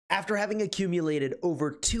After having accumulated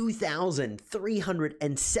over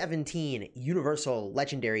 2,317 Universal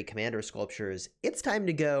Legendary Commander Sculptures, it's time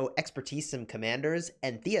to go expertise some commanders,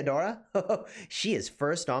 and Theodora, she is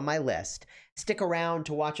first on my list. Stick around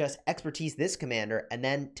to watch us expertise this commander and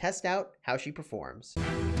then test out how she performs.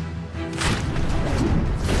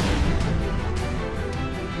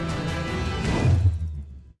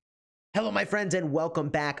 Hello, my friends, and welcome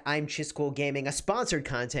back. I'm Chisgule Gaming, a sponsored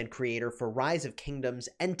content creator for Rise of Kingdoms,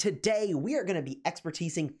 and today we are going to be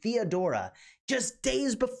expertising Theodora just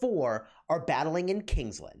days before our battling in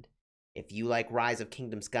Kingsland. If you like Rise of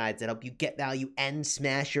Kingdoms guides that help you get value and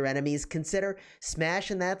smash your enemies, consider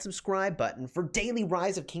smashing that subscribe button for daily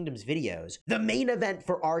Rise of Kingdoms videos. The main event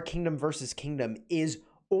for our Kingdom versus Kingdom is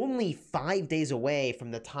only 5 days away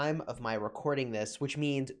from the time of my recording this, which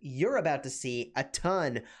means you're about to see a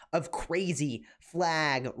ton of crazy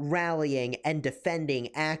flag rallying and defending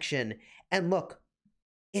action. And look,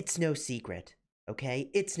 it's no secret, okay?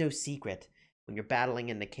 It's no secret when you're battling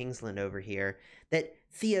in the Kingsland over here that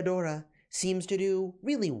Theodora seems to do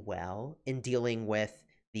really well in dealing with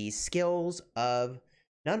the skills of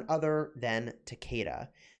none other than Takeda.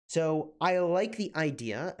 So I like the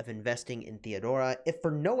idea of investing in Theodora, if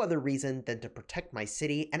for no other reason than to protect my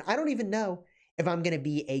city, and I don't even know if I'm going to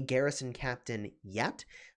be a garrison captain yet.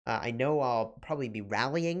 I know I'll probably be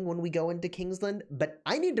rallying when we go into Kingsland, but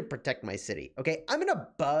I need to protect my city, okay? I'm an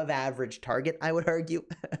above average target, I would argue,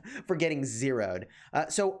 for getting zeroed.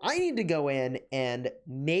 So I need to go in and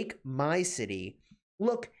make my city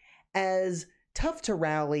look as tough to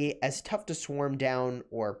rally, as tough to swarm down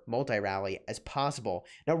or multi-rally as possible.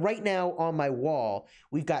 Now, right now on my wall,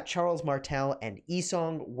 we've got Charles Martel and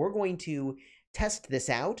Isong. We're going to test this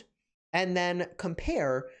out and then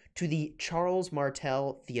compare to the Charles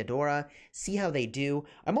Martel Theodora, see how they do.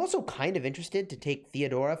 I'm also kind of interested to take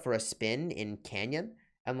Theodora for a spin in Canyon.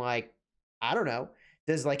 And like, I don't know,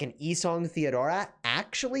 does like an Isong Theodora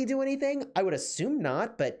actually do anything? I would assume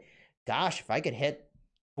not, but gosh, if I could hit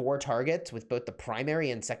 4 targets with both the primary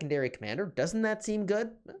and secondary commander, doesn't that seem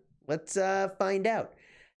good? Let's find out.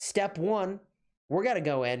 Step 1, we're got to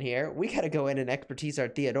go in here. We got to go in and expertise our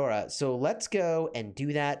Theodora. So let's go and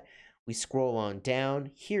do that. We scroll on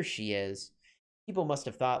down. Here she is. People must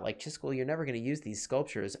have thought, like, Chisgule, you're never going to use these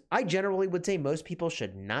sculptures. I generally would say most people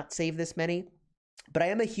should not save this many, but I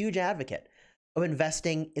am a huge advocate of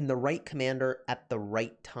investing in the right commander at the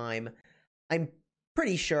right time. I'm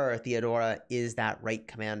pretty sure Theodora is that right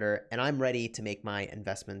commander, and I'm ready to make my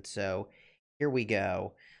investment. So here we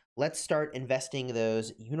go. Let's start investing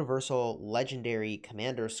those Universal Legendary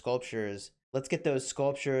Commander Sculptures. Let's get those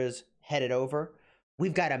sculptures headed over.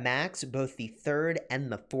 We've got to max both the 3rd and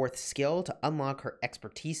the 4th skill to unlock her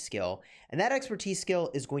expertise skill. And that expertise skill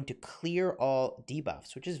is going to clear all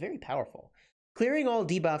debuffs, which is very powerful. Clearing all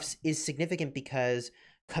debuffs is significant because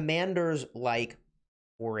commanders like,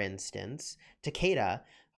 for instance, Takeda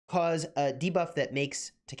cause a debuff that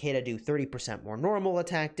makes Takeda do 30% more normal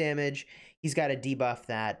attack damage. He's got a debuff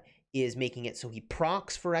that is making it so he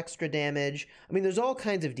procs for extra damage. I mean, there's all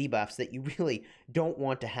kinds of debuffs that you really don't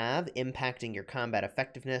want to have impacting your combat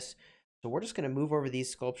effectiveness. So we're just going to move over these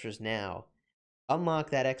sculptures now, unlock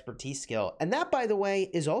that expertise skill. And that, by the way,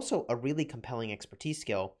 is also a really compelling expertise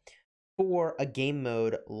skill for a game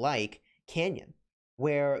mode like Canyon,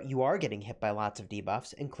 where you are getting hit by lots of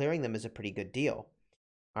debuffs, and clearing them is a pretty good deal.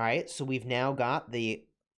 All right, so we've now got the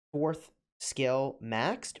 4th skill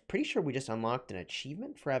maxed. Pretty sure we just unlocked an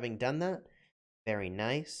achievement for having done that. Very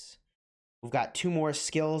nice. We've got 2 more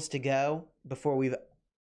skills to go before we've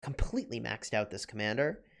completely maxed out this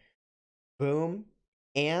commander. Boom.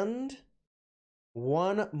 And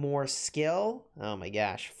 1 more skill. Oh my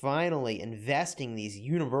gosh, finally investing these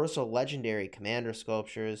Universal Legendary Commander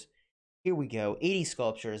Sculptures. Here we go, 80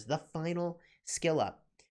 sculptures, the final skill up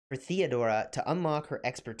for Theodora to unlock her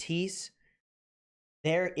expertise.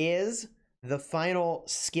 There is the final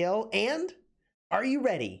skill, and are you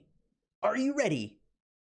ready? Are you ready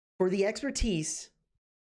for the expertise?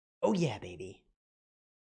 Oh yeah, baby.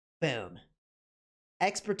 Boom.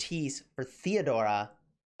 Expertise for Theodora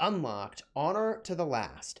unlocked. Honor to the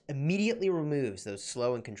last. Immediately removes those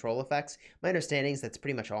slow and control effects. My understanding is that's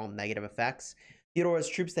pretty much all negative effects. Theodora's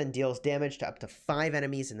troops then deals damage to up to 5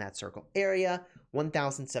 enemies in that circle area,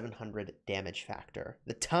 1,700 damage factor.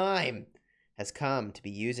 The time has come to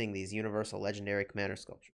be using these Universal Legendary Commander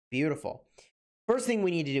Sculptures. Beautiful. First thing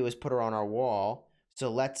we need to do is put her on our wall,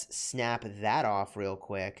 so let's snap that off real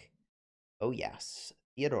quick. Oh yes,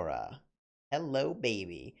 Theodora. Hello,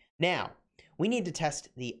 baby. Now, we need to test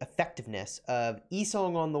the effectiveness of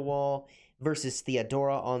Isong on the wall versus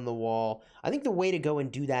Theodora on the wall. I think the way to go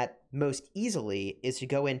and do that most easily is to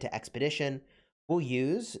go into Expedition. We'll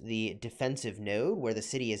use the defensive node where the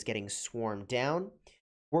city is getting swarmed down.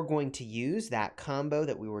 We're going to use that combo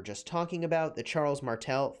that we were just talking about, the Charles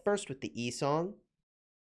Martel, first with the E song,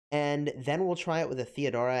 and then we'll try it with a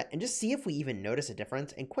Theodora and just see if we even notice a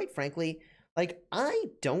difference. And quite frankly, like, I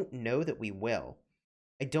don't know that we will.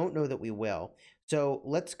 I don't know that we will. So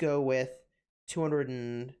let's go with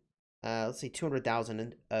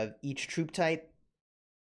 200,000 of each troop type.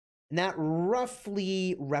 And that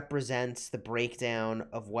roughly represents the breakdown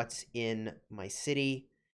of what's in my city.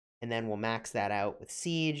 And then we'll max that out with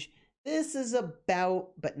siege. This is about,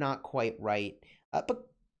 but not quite right,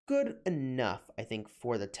 but good enough, I think,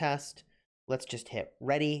 for the test. Let's just hit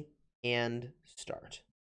ready and start.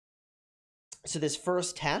 So this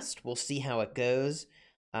first test, we'll see how it goes.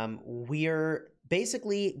 We're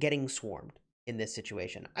basically getting swarmed in this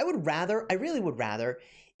situation. I really would rather,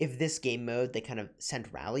 if this game mode, they kind of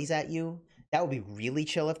sent rallies at you. That would be really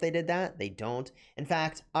chill if they did that. They don't. In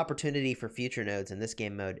fact, opportunity for future nodes in this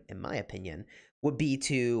game mode, in my opinion, would be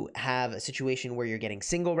to have a situation where you're getting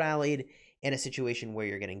single rallied and a situation where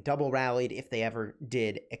you're getting double rallied if they ever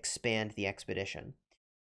did expand the expedition.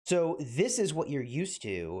 So this is what you're used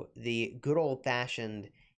to, the good old-fashioned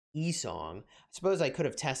E-song. I suppose I could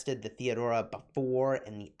have tested the Theodora before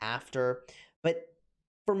and the after, but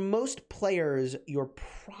for most players, you're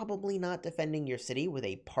probably not defending your city with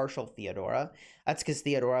a partial Theodora. That's because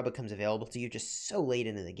Theodora becomes available to you just so late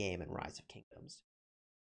into the game in Rise of Kingdoms.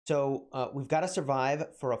 So we've got to survive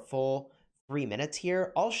for a full 3 minutes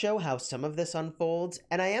here. I'll show how some of this unfolds,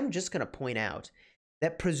 and I am just going to point out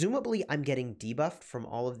that presumably I'm getting debuffed from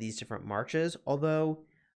all of these different marches, although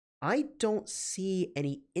I don't see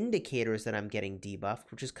any indicators that I'm getting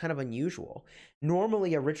debuffed, which is kind of unusual.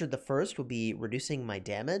 Normally, a Richard I would be reducing my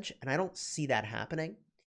damage, and I don't see that happening.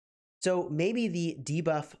 So maybe the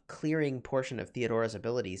debuff clearing portion of Theodora's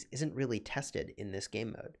abilities isn't really tested in this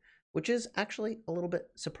game mode, which is actually a little bit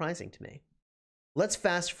surprising to me. Let's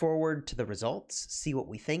fast forward to the results, see what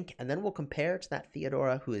we think, and then we'll compare to that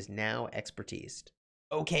Theodora who is now expertised.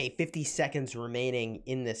 Okay, 50 seconds remaining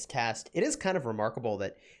in this test. It is kind of remarkable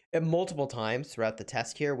that multiple times throughout the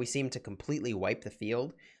test here, we seem to completely wipe the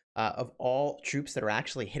field of all troops that are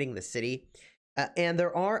actually hitting the city. And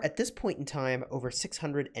there are, at this point in time, over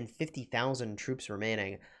 650,000 troops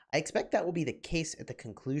remaining. I expect that will be the case at the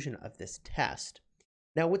conclusion of this test.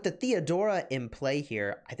 Now, with the Theodora in play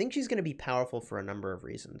here, I think she's going to be powerful for a number of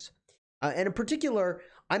reasons. And in particular,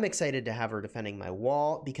 I'm excited to have her defending my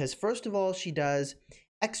wall because, first of all, she does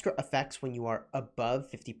extra effects when you are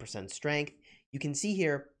above 50% strength. You can see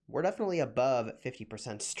here, we're definitely above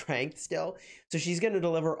 50% strength still. So she's going to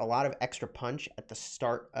deliver a lot of extra punch at the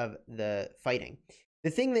start of the fighting.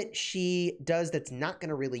 The thing that she does that's not going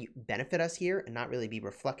to really benefit us here and not really be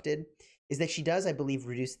reflected is that she does, I believe,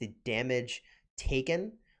 reduce the damage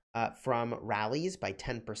taken from rallies by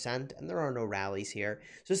 10%, and there are no rallies here.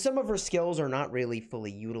 So some of her skills are not really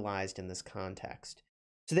fully utilized in this context.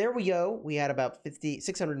 So there we go. We had about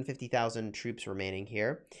 650,000 troops remaining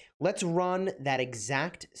here. Let's run that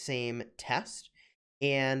exact same test,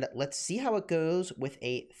 and let's see how it goes with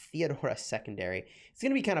a Theodora secondary. It's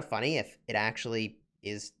going to be kind of funny if it actually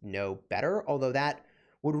is no better, although that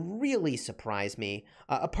would really surprise me.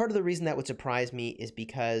 A part of the reason that would surprise me is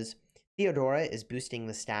because Theodora is boosting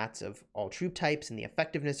the stats of all troop types and the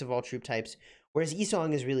effectiveness of all troop types, whereas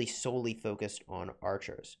E-song is really solely focused on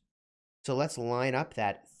archers. So let's line up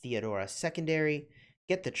that Theodora secondary,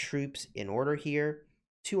 get the troops in order here,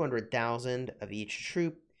 200,000 of each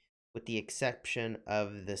troop, with the exception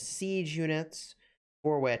of the siege units,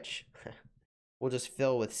 for which we'll just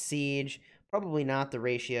fill with siege. Probably not the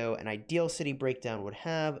ratio an ideal city breakdown would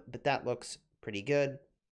have, but that looks pretty good.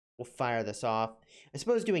 We'll fire this off. I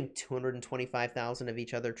suppose doing 225,000 of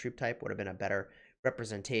each other troop type would have been a better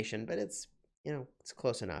representation, but it's, it's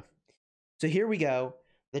close enough. So here we go.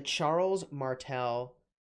 The Charles Martel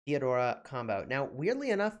Theodora combo. Now,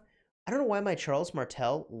 weirdly enough, I don't know why my Charles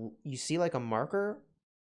Martel, you see like a marker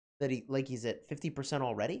that he's at 50%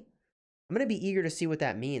 already. I'm going to be eager to see what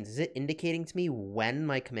that means. Is it indicating to me when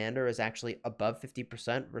my commander is actually above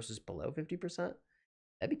 50% versus below 50%?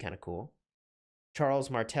 That'd be kind of cool. Charles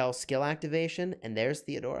Martel skill activation, and there's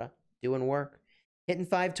Theodora doing work. Hitting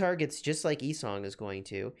 5 targets just like E-song is going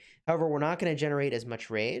to. However, we're not going to generate as much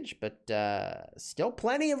rage, but still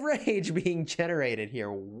plenty of rage being generated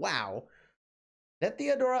here. Wow. That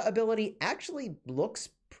Theodora ability actually looks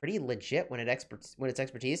pretty legit when it's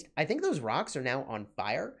expertise. I think those rocks are now on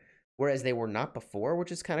fire, whereas they were not before,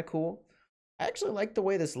 which is kind of cool. I actually like the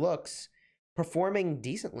way this looks. Performing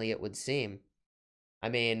decently, it would seem. I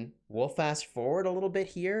mean, we'll fast forward a little bit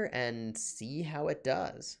here and see how it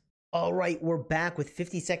does. All right, we're back with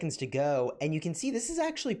 50 seconds to go, and you can see this is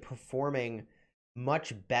actually performing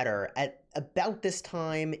much better. At about this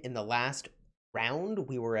time in the last round,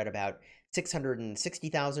 we were at about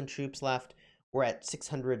 660,000 troops left. We're at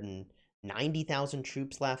 690,000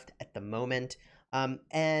 troops left at the moment.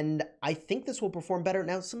 And I think this will perform better.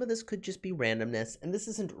 Now, some of this could just be randomness, and this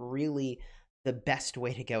isn't really the best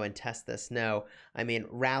way to go and test this. No, I mean,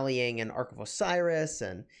 rallying an Ark of Osiris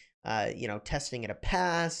and, testing at a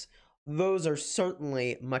pass, those are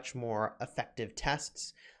certainly much more effective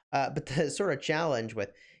tests. But the sort of challenge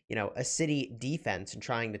with, a city defense and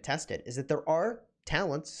trying to test it is that there are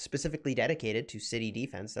talents specifically dedicated to city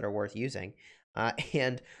defense that are worth using.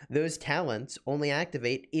 And those talents only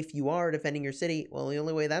activate if you are defending your city. Well, the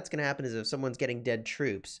only way that's going to happen is if someone's getting dead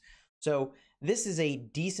troops. So this is a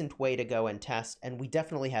decent way to go and test, and we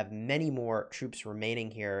definitely have many more troops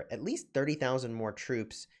remaining here, at least 30,000 more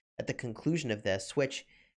troops at the conclusion of this, which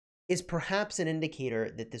is perhaps an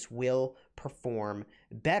indicator that this will perform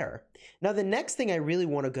better. Now, the next thing I really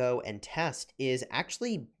want to go and test is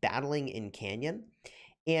actually battling in Canyon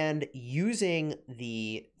and using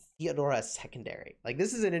the Theodora secondary. Like,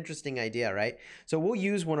 this is an interesting idea, right? So we'll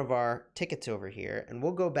use one of our tickets over here, and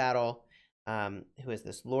we'll go battle, who is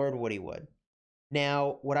this? Lord Woodywood.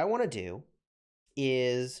 Now, what I want to do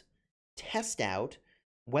is test out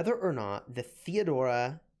whether or not the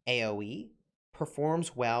Theodora AoE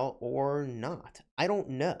performs well or not. I don't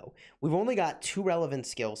know. We've only got 2 relevant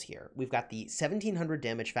skills here. We've got the 1700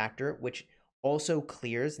 damage factor, which also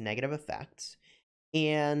clears negative effects.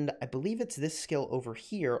 And I believe it's this skill over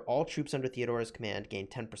here. All troops under Theodora's command gain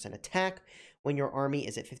 10% attack. When your army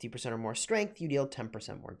is at 50% or more strength, you deal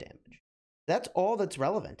 10% more damage. That's all that's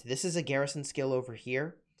relevant. This is a garrison skill over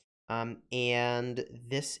here. And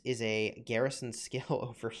this is a garrison skill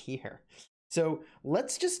over here. So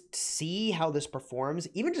let's just see how this performs.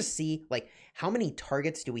 Even just see, like, how many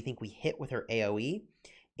targets do we think we hit with her AoE?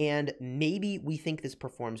 And maybe we think this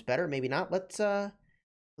performs better. Maybe not. Let's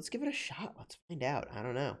give it a shot. Let's find out. I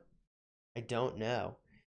don't know. I don't know.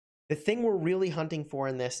 The thing we're really hunting for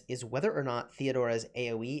in this is whether or not Theodora's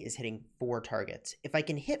AoE is hitting 4 targets. If I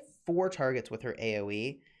can hit 4 targets with her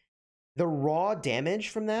AoE, the raw damage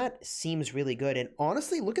from that seems really good. And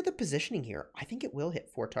honestly, look at the positioning here. I think it will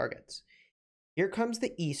hit 4 targets. Here comes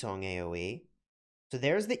the Esong AoE. So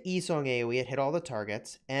there's the Esong AoE. It hit all the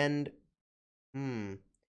targets. And,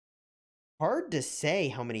 hard to say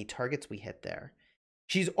how many targets we hit there.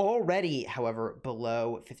 She's already, however,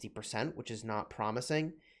 below 50%, which is not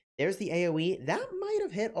promising. There's the AoE. That might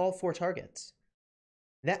have hit all 4 targets.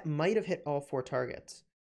 That might have hit all 4 targets.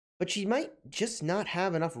 But she might just not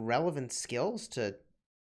have enough relevant skills to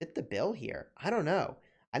fit the bill here. I don't know.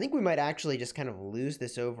 I think we might actually just kind of lose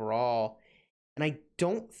this overall. And I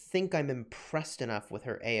don't think I'm impressed enough with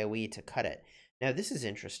her AoE to cut it. Now, this is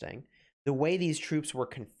interesting. The way these troops were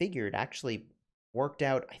configured actually worked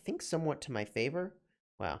out, I think, somewhat to my favor.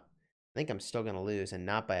 Well, I think I'm still going to lose, and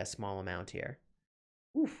not by a small amount here.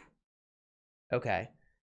 Oof. Okay.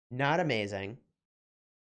 Not amazing.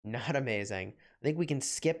 Not amazing. I think we can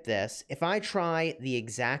skip this. If I try the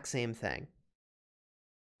exact same thing.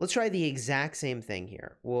 Let's try the exact same thing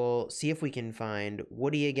here. We'll see if we can find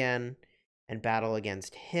Woody again and battle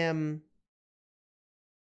against him.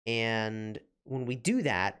 And when we do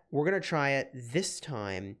that, we're going to try it this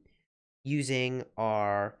time using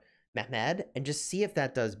our Mehmed and just see if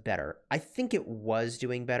that does better. I think it was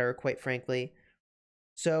doing better, quite frankly.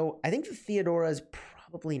 So I think the Theodora is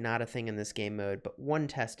probably not a thing in this game mode, but one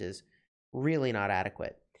test is really not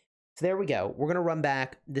adequate. So there we go. We're going to run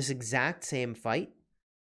back this exact same fight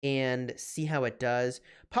and see how it does.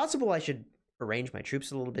 Possible I should arrange my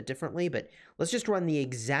troops a little bit differently, but let's just run the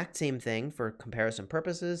exact same thing for comparison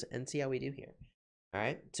purposes and see how we do here. All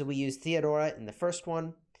right, so we use Theodora in the first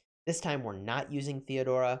one. This time we're not using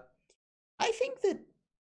Theodora. I think that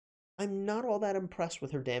I'm not all that impressed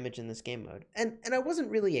with her damage in this game mode. And I wasn't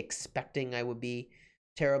really expecting I would be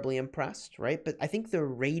terribly impressed, right? But I think the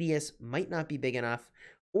radius might not be big enough,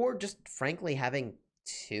 or just frankly having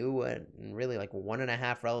 2 and really like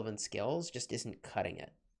 1.5 relevant skills just isn't cutting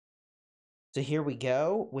it. So here we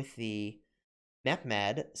go with the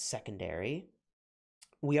Mehmed secondary.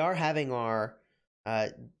 We are having our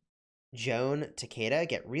Joan Takeda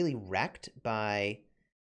get really wrecked by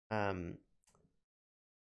the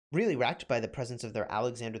presence of their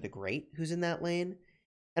Alexander the Great, who's in that lane.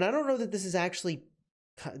 And I don't know that this is actually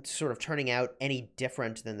sort of turning out any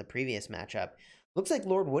different than the previous matchup. Looks like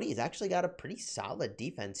Lord Woody's actually got a pretty solid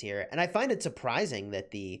defense here. And I find it surprising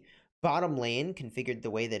that the bottom lane configured the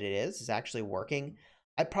way that it is actually working.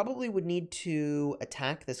 I probably would need to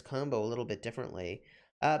attack this combo a little bit differently.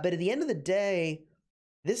 But at the end of the day,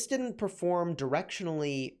 this didn't perform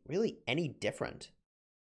directionally really any different.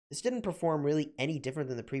 This didn't perform really any different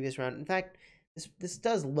than the previous round. In fact, this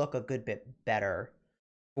does look a good bit better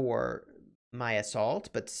for my assault,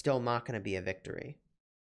 but still not going to be a victory.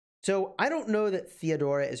 So I don't know that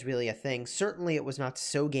Theodora is really a thing. Certainly it was not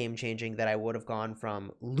so game-changing that I would have gone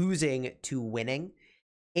from losing to winning.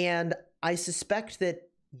 And I suspect that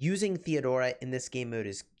using Theodora in this game mode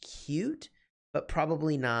is cute, but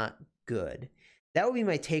probably not good. That would be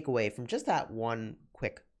my takeaway from just that one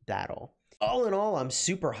quick battle. All in all, I'm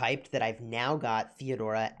super hyped that I've now got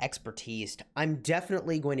Theodora expertised. I'm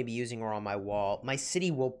definitely going to be using her on my wall. My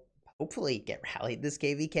city will hopefully get rallied this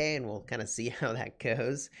KVK, and we'll kind of see how that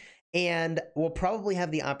goes. And we'll probably have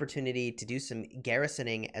the opportunity to do some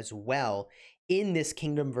garrisoning as well in this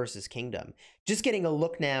kingdom versus kingdom. Just getting a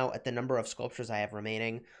look now at the number of sculptures I have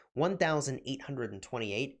remaining,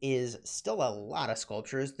 1,828 is still a lot of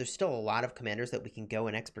sculptures. There's still a lot of commanders that we can go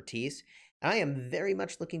in expertise. I am very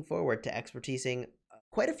much looking forward to expertising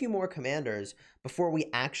quite a few more commanders before we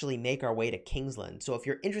actually make our way to Kingsland. So if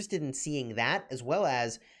you're interested in seeing that, as well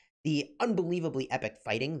as the unbelievably epic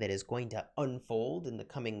fighting that is going to unfold in the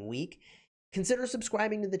coming week, consider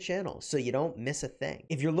subscribing to the channel so you don't miss a thing.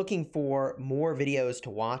 If you're looking for more videos to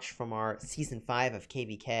watch from our Season 5 of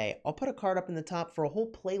KVK, I'll put a card up in the top for a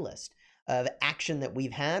whole playlist of action that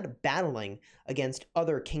we've had battling against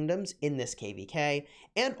other kingdoms in this KVK,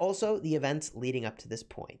 and also the events leading up to this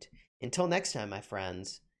point. Until next time, my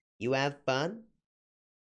friends, you have fun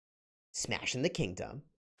smashing the kingdom.